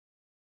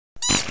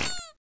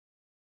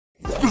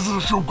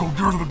a show called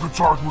Gears of the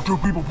Guitarist where two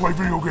people play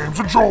video games.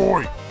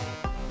 Enjoy!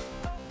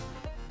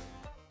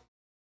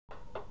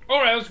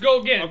 Alright, let's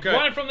go again. Okay.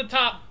 Run it from the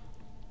top.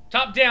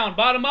 Top down,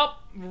 bottom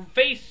up,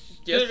 face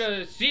Yes. to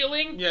the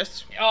ceiling.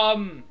 Yes.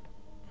 Go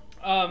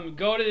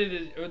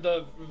to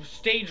the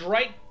stage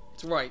right,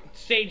 It's right.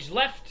 stage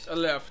left.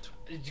 Left.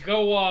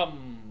 Go,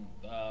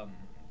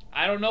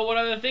 I don't know what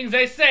other things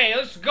they say.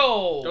 Let's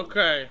go.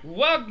 Okay.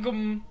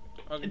 Welcome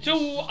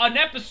to an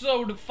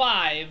episode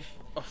 5.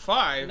 A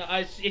 5? No,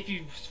 if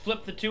you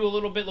flip the 2 a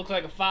little bit, looks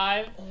like a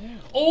 5.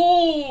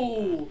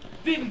 Oh!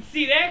 Didn't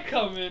see that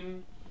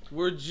coming.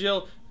 We're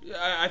Jill.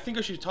 I think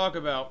I should talk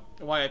about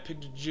why I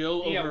picked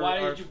Jill over. Yeah, why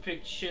did you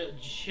pick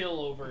chill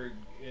over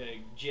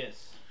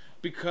Jizz?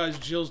 Because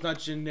Jill's not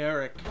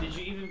generic. Did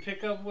you even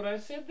pick up what I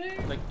said there?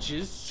 Like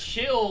Jizz?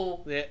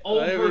 Chill Yeah,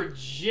 over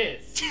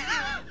Jizz.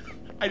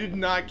 I did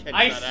not catch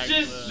that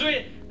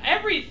actually.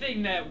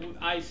 Everything that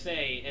I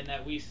say and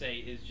that we say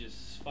is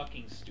just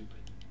fucking stupid.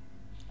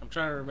 I'm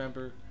trying to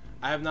remember.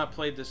 I have not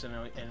played this in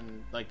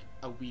like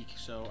a week,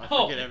 so I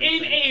Oh, forget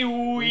everything. in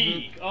a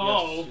week! Mm-hmm.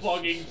 Oh, Yes,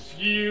 fucking yes.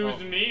 excuse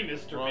Oh, me,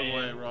 Mr. Wrong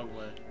Man. way, wrong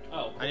way.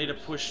 Oh, I need to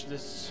push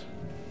this.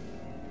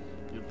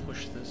 You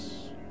push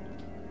this.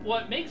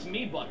 What makes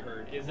me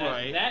butthurt is that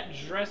Right. that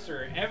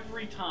dresser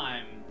every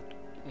time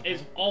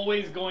is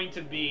always going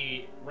to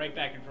be right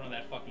back in front of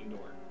that fucking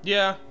door.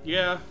 Yeah,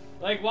 yeah.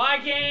 Like, why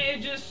can't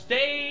it just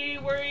stay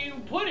where you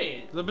put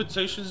it?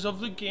 Limitations of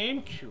the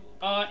GameCube.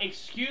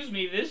 Excuse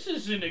me, this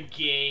isn't a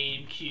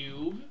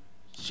GameCube.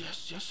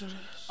 Yes, yes it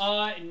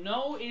is.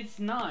 No, it's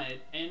not.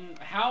 And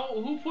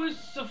who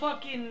puts the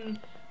fucking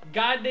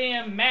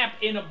goddamn map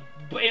in a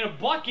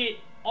bucket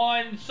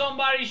on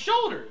somebody's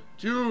shoulder?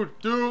 Dude,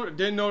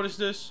 didn't notice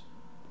this.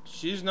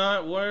 She's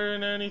not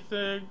wearing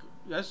anything.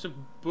 That's a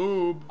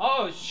boob.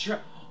 Oh,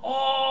 sure.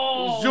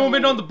 Oh! Zoom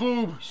in on the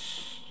boob.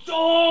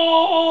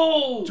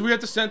 Oh! Do we have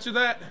to censor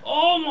that?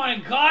 Oh my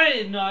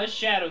god! No,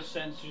 shadow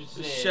sensors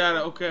it.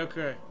 Shadow.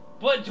 Okay.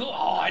 But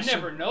I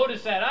never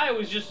noticed that. I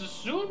always just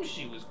assumed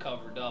she was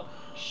covered up.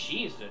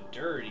 She's a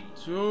dirty.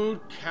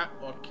 Dude,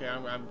 okay,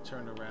 I'm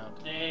turned around.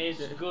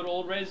 It's good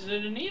old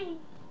Resident Evil.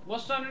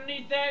 What's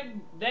underneath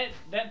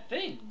that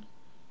thing?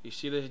 You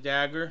see this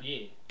dagger?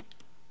 Yeah.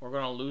 We're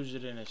gonna lose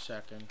it in a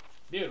second.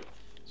 Beautiful.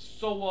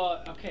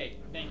 So, okay,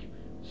 thank you.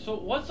 So,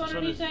 what's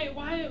underneath that?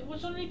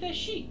 What's underneath that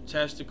sheet?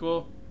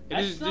 Testicle.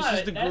 This is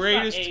the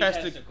greatest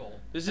testicle.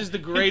 This is the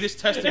greatest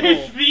testicle.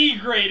 It's the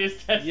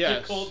greatest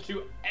testicle Yes.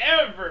 to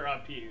ever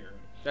appear.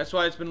 That's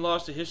why it's been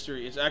lost to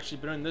history. It's actually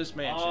been in this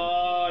mansion.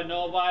 Oh,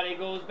 nobody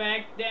goes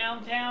back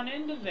downtown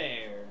into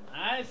there.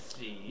 I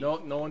see. No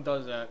one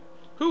does that.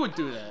 Who would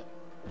do that?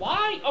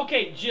 Why?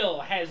 Okay, Jill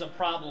has a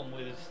problem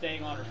with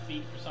staying on her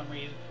feet for some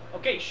reason.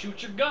 Okay,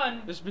 shoot your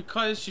gun. It's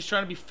because she's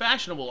trying to be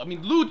fashionable. I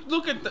mean,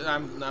 look at the.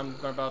 I'm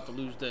about to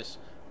lose this.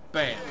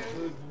 Bam.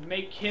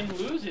 Make him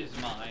lose his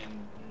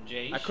mind,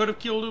 Jay. I could have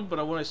killed him, but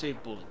I want to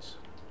save bullets.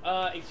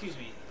 Excuse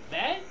me.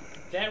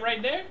 That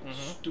right there?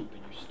 Stupid.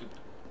 You're stupid.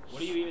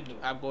 What are you even doing?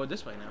 I'm going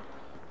this way now.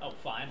 Oh,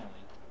 finally.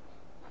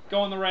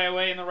 Going the right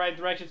way in the right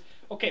directions.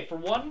 Okay, for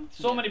one,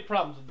 so many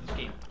problems with this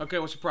game. Okay,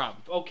 what's the problem?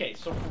 Okay,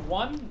 so for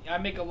one, I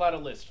make a lot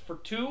of lists. For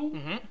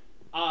 2,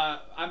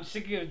 I'm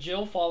sick of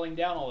Jill falling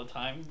down all the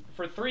time.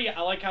 For 3,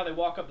 I like how they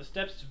walk up the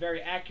steps. It's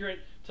very accurate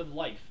to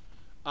life.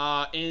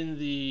 In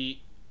the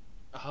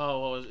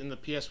in the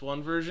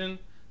PS1 version,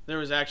 there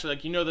was actually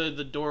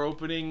the door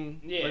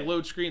opening like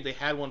load screen. They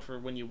had one for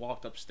when you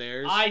walked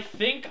upstairs. I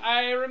think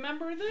I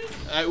remember this.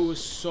 It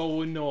was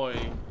so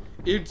annoying.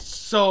 It's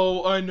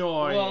so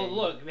annoying. Well,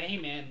 look, hey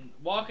man,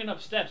 walking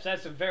up steps,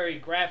 that's a very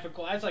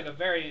graphical, that's like a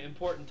very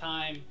important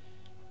time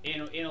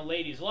in a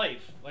lady's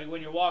life. Like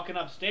when you're walking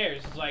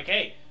upstairs, it's like,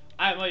 hey,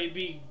 I might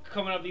be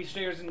coming up these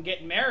stairs and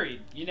getting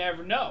married. You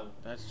never know.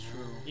 That's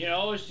true. You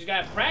know, she's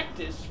got to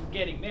practice for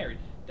getting married.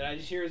 Did I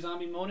just hear a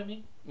zombie moan at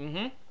me?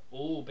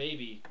 Oh,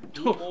 baby.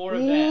 Do more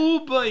of that.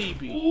 Oh,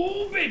 baby.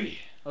 Oh, baby.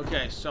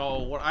 Okay, so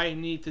what I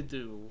need to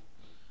do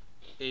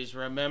is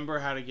remember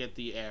how to get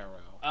the arrow.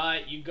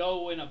 You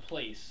go in a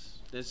place.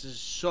 This is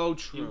so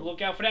true. You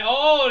look out for that.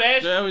 Oh,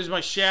 that was my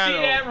shadow.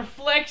 See that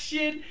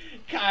reflection?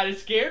 Kind of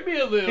scared me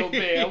a little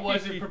bit. I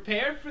wasn't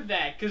prepared for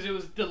that because it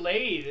was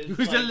delayed. It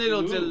was like, a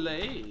little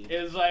delayed.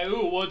 It was like,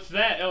 ooh, what's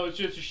that? Oh, it's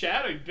just a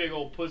shadow, you big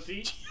old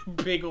pussy.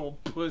 Big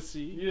old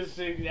pussy. You just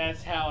think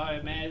that's how I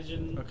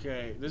imagine.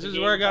 Okay, this is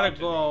where I gotta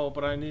go,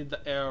 but I need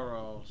the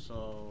arrow,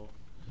 so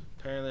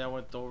apparently I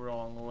went the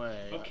wrong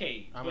way.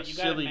 Okay, I'm but a you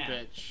got silly a map.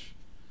 bitch.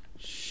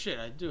 Shit,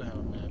 I do have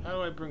a map. How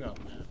do I bring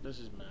up map? This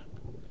is map.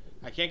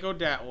 I can't go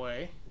that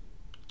way.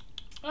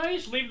 Oh, you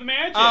just leave the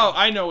mansion. Oh,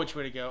 I know which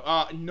way to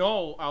go.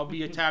 No, I'll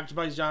be attacked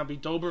by zombie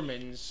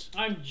Dobermans.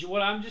 I'm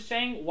just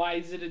saying, why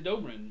is it a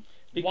Doberman?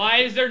 Why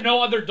is there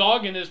no other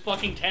dog in this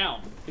fucking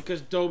town?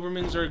 Because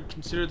Dobermans are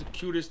considered the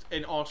cutest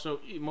and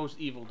also most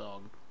evil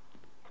dog.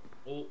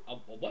 Oh,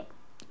 what?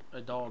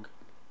 A dog.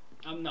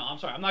 No, I'm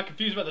sorry. I'm not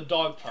confused about the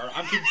dog part.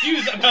 I'm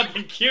confused about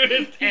the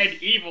cutest and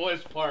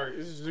evilest part.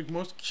 This is the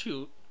most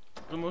cute,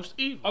 the most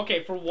evil.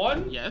 Okay, for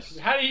one, yes.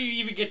 How do you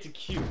even get to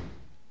cute?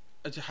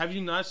 Have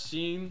you not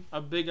seen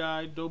a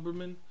big-eyed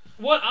Doberman?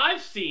 What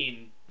I've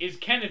seen is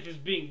Kenneth is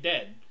being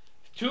dead.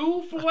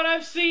 2, for what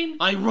I've seen,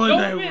 I run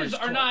Dobermans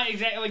are not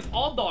exactly like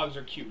all dogs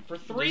are cute. For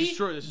 3,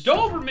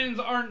 Dobermans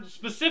aren't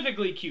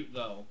specifically cute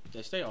though.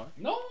 Yes, they are.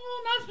 No,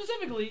 not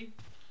specifically.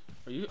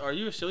 Are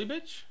you a silly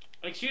bitch?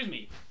 Excuse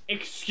me.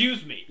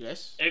 Excuse me.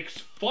 Yes.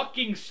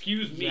 Fucking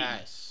excuse me.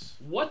 Yes.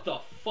 What the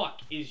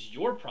fuck is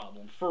your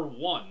problem? For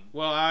 1.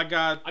 Well, I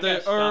got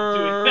gotta stop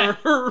doing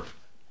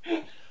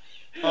that.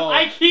 Oh.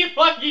 I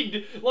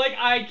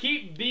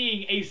keep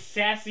being a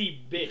sassy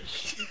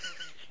bitch.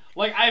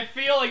 Like, I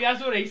feel like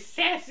that's what a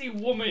sassy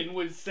woman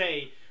would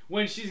say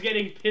when she's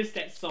getting pissed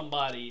at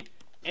somebody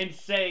and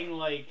saying,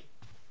 like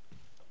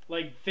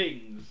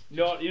things.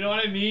 You know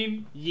what I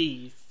mean?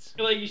 Yes.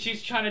 Like,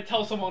 she's trying to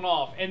tell someone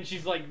off, and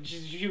she's like,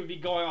 she would be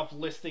going off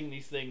listing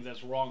these things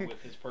that's wrong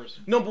with this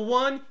person. Number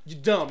 1, you're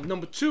dumb.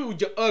 Number 2,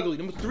 you're ugly.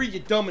 Number 3,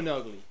 you're dumb and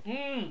ugly.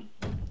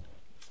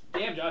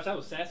 Damn, Josh, that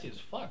was sassy as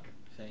fuck.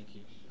 Thank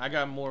you. I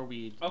got more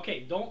weed. Okay,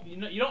 you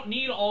don't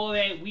need all of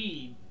that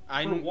weed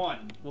for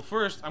 1. Well,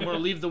 first, I'm going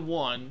to leave the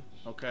 1,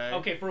 okay?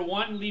 Okay, for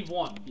 1, leave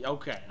 1.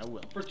 Okay, I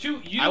will. For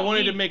 2, I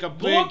wanted to make a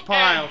big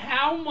pile. Look at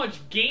how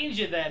much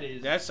ganja that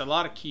is. That's a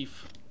lot of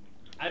keef.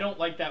 I don't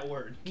like that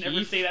word. Keef?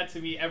 Never say that to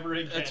me ever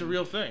again. That's a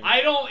real thing. I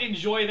don't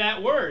enjoy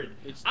that word.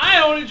 I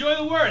don't enjoy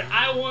the word.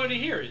 I wanted to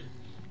hear it.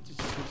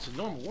 It's a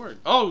normal word.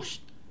 Oh,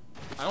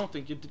 I don't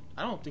think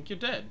you're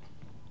dead.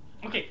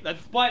 Okay,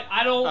 but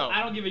I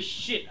don't give a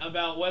shit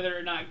about whether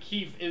or not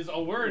keef is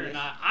a word or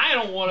not. I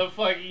don't want to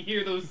fucking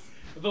hear those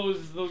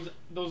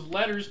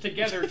letters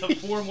together to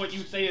form what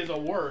you say is a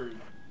word.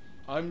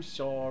 I'm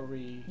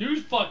sorry.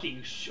 You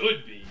fucking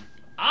should be.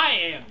 I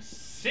am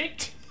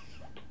sick.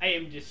 I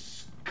am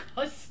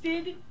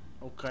disgusted.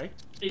 Okay.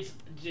 It's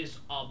just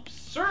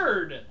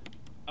absurd.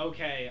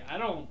 Okay, I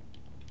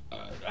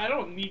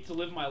don't need to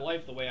live my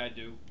life the way I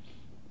do.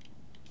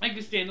 I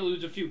could stand to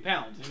lose a few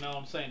pounds, you know what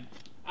I'm saying?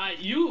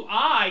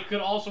 I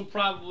could also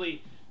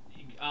probably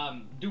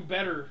do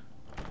better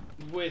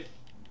with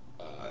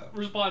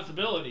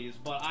responsibilities,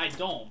 but I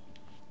don't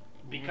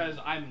because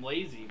I'm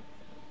lazy.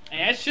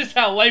 And that's just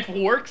how life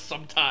works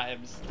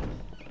sometimes.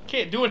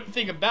 Can't do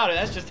anything about it.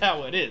 That's just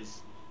how it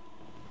is.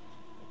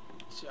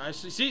 I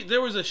see.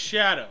 There was a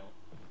shadow.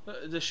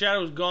 The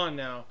shadow's gone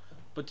now.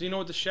 But do you know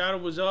what the shadow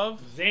was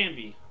of?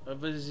 Zambi.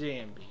 Of a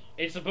Zambi.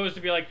 It's supposed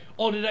to be like,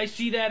 oh, did I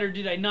see that or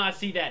did I not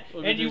see that?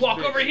 And you walk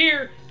over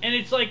here, and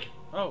it's like...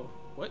 Oh,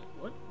 what?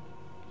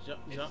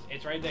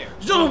 It's right there.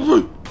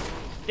 Zambi!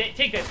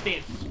 Take that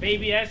stance,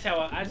 baby. That's how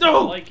I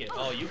like it.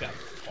 Oh, you got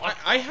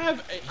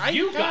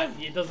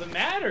it doesn't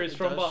matter. It's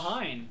from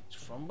behind.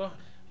 It's from behind.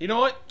 You know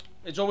what?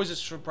 It's always a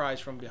surprise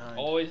from behind.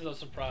 Always a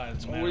surprise.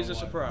 It's always a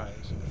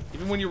surprise.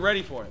 Even when you're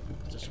ready for it,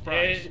 it's a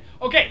surprise.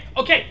 Okay.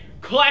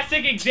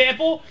 Classic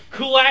example.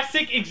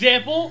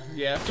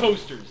 Yeah.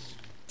 Toasters.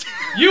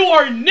 You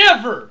are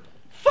never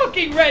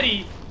fucking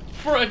ready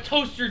for a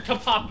toaster to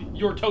pop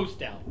your toast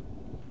down.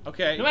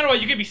 Okay. No matter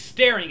what, you could be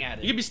staring at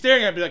it. You could be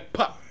staring at it and be like,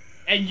 pop.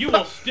 And you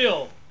will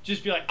still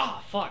just be like,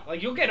 ah, fuck.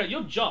 Like, you'll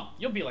jump.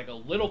 You'll be like a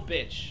little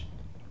bitch.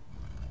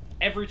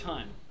 Every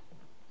time.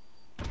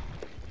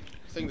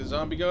 I think the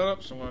zombie got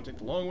up, so I'm gonna take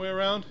the long way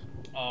around.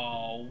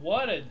 Oh,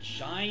 what a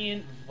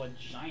giant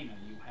vagina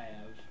you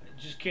have.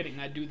 Just kidding,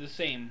 I do the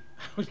same.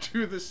 I would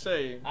do the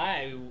same.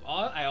 I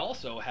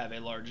also have a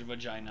large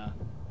vagina.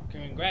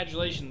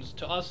 Congratulations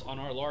to us on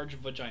our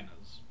large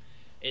vaginas.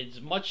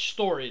 It's much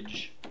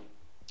storage.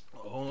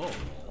 Oh.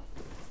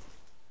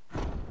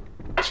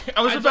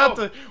 I was about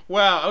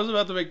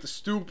to make the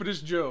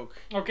stupidest joke.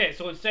 Okay,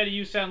 so instead of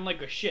you sounding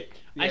like a shit,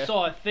 yeah. I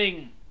saw a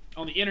thing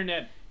on the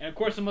internet, and of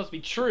course it must be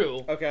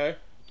true. Okay.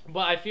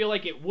 But I feel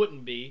like it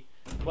wouldn't be.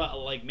 But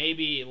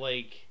maybe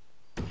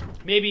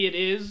it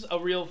is a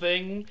real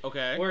thing.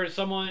 Okay. Where it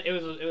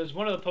was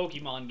one of the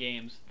Pokemon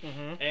games,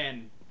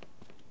 and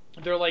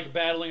they're like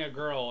battling a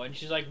girl, and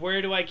she's like,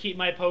 "Where do I keep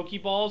my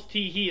Pokeballs?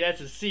 Tee-hee,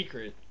 that's a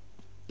secret."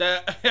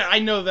 I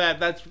know that.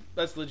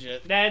 That's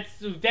legit.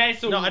 That's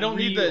No, I don't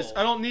need this.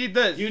 I don't need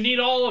this. You need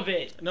all of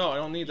it. No, I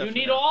don't need that. You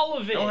need all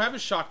of it. I don't have a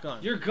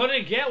shotgun. You're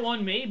gonna get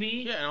one,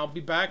 maybe. Yeah, and I'll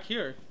be back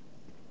here.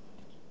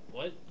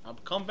 What? I'll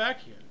come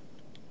back here.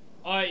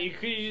 You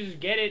could just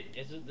get it.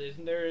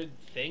 Isn't there a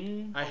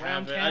thing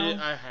around town?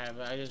 I have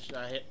it.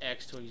 I hit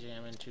X to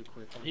examine too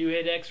quickly. You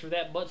hit X for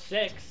that butt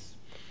sex,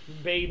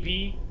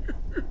 baby.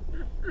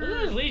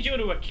 Doesn't this lead you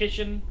into a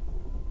kitchen?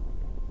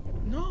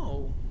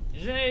 No.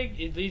 Isn't it?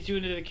 It leads you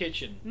into the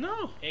kitchen.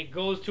 No. It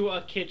goes to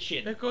a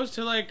kitchen. It goes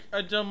to like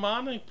a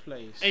demonic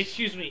place.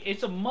 Excuse me.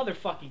 It's a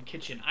motherfucking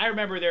kitchen. I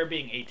remember there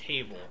being a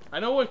table. I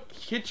know what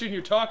kitchen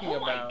you're talking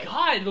about. Oh my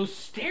god, those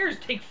stairs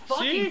take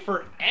fucking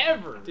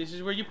forever. This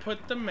is where you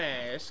put the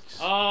masks.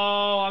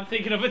 Oh, I'm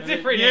thinking of a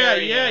different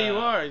area. Yeah, you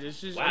are.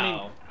 This is.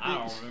 Wow. I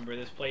don't remember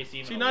this place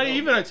even. See, not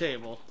even a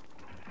table.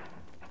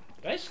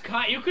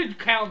 You could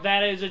count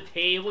that as a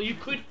table. You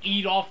could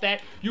eat off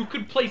that. You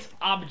could place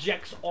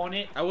objects on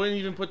it. I wouldn't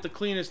even put the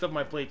cleanest of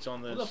my plates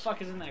on this. What the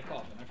fuck is in that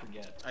coffin? I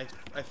forget.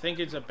 I think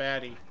it's a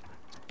baddie.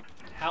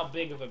 How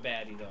big of a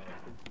baddie, though?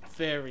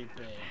 very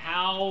big.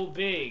 How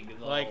big,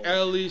 though? Like,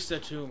 at least a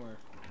tumor.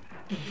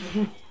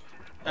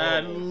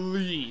 At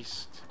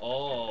least.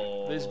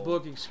 Oh. This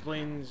book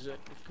explains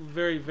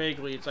very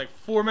vaguely. It's like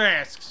 4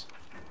 masks.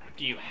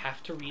 Do you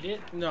have to read it?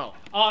 No.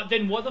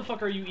 Then what the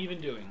fuck are you even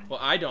doing? Well,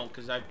 I don't,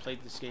 because I've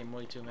played this game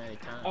way too many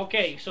times.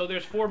 Okay, so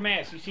there's 4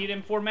 masks. You see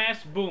them 4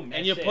 masks? Boom.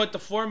 And you put the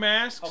 4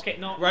 masks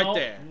right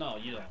there. No,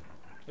 you don't.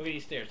 Look at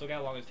these stairs. Look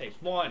how long this takes.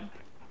 1,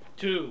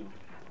 2,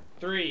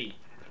 3,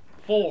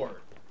 4,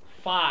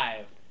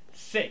 5,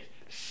 6,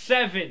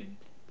 7,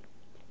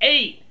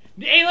 8.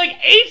 Like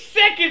 8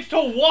 seconds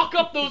to walk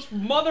up those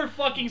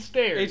motherfucking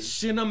stairs. It's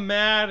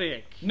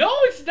cinematic. No,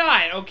 it's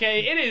not.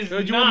 Okay, it is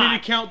not. Do you want me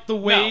to count the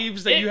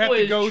waves that you have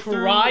to go through? It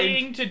was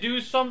trying to do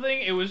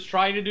something. It was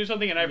trying to do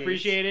something, and I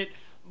appreciate it.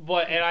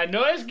 And I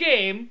know this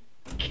game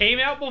came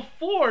out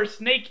before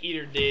Snake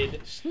Eater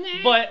did.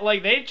 But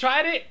like they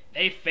tried it,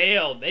 they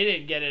failed. They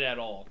didn't get it at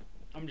all.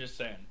 I'm just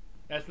saying.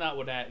 That's not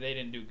what they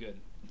didn't do good.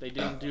 They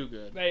didn't do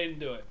good. They didn't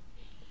do it.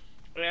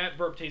 And that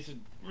burp tasted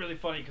really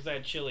funny because I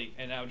had chili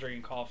and now I'm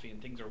drinking coffee and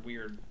things are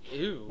weird.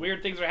 Ew.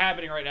 Weird things are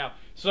happening right now.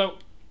 So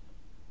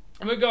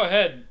I'm gonna go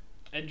ahead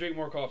and drink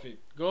more coffee.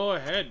 Go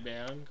ahead,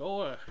 man.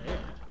 Go ahead.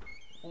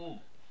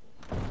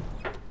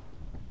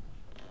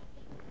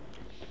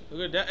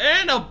 Look at that.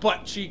 And a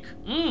butt cheek.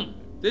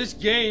 This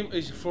game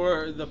is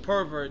for the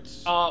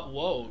perverts.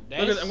 Whoa. Look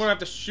at that. I'm gonna have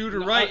to shoot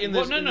her right in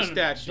this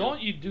statue. Don't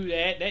you do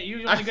that. That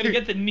you're only gonna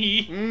get the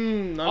knee.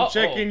 I'm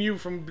checking you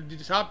from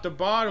top to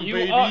bottom,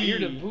 baby. You're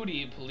the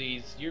booty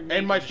police.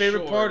 And my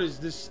favorite part is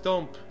this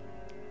stump.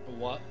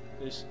 What?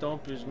 This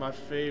stump is my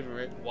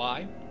favorite.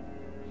 Why?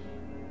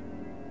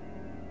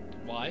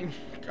 Why?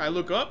 I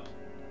look up,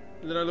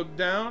 and then I look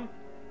down,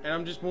 and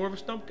I'm just more of a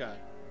stump guy.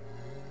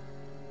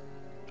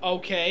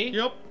 Okay.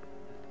 Yep.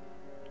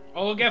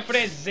 Oh, look out for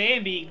that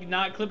Zambi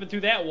not clipping through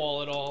that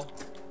wall at all.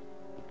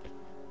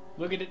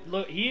 Look at it.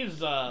 Look,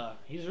 he's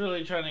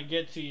really trying to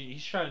get to.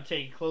 He's trying to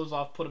take your clothes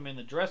off, put them in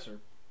the dresser.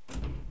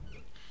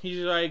 He's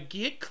like,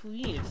 get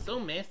clean. It's so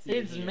messy.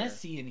 It's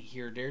messy in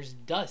here. There's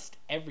dust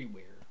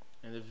everywhere.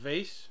 And the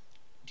vase.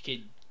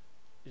 Kid.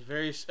 Is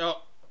very.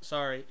 Oh,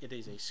 sorry. It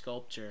is a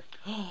sculpture.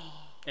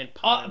 And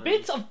pottery.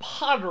 Bits of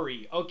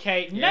pottery.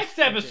 Okay. Yes, next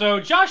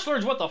episode, Josh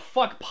learns what the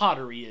fuck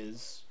pottery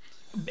is.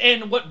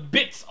 And what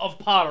bits of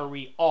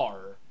pottery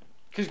are.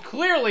 Because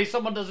clearly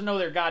someone doesn't know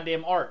their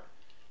goddamn art.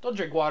 Don't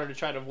drink water to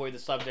try to avoid the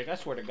subject. I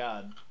swear to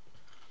God.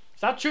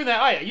 Stop chewing that.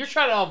 Oh, yeah, you're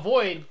trying to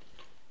avoid.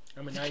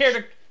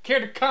 Care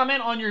to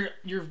comment on your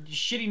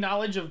shitty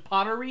knowledge of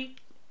pottery?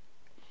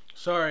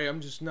 Sorry, I'm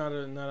just not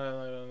a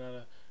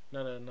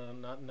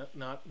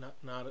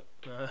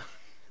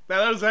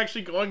that was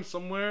actually going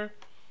somewhere,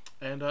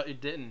 and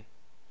it didn't.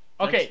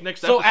 Okay,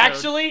 next so episode,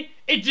 actually,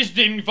 it just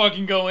didn't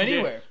fucking go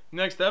anywhere.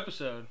 Next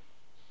episode.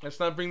 Let's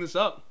not bring this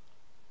up.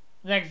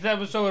 Next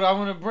episode, I'm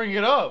going to bring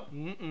it up.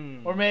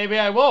 Or maybe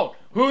I won't.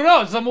 Who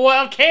knows? I'm a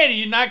wild candy.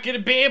 You're not going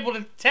to be able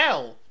to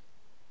tell.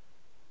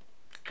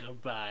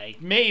 Goodbye.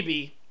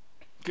 Maybe.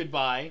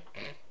 Goodbye.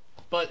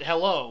 But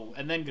hello,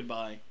 and then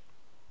goodbye.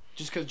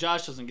 Just because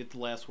Josh doesn't get the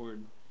last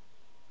word.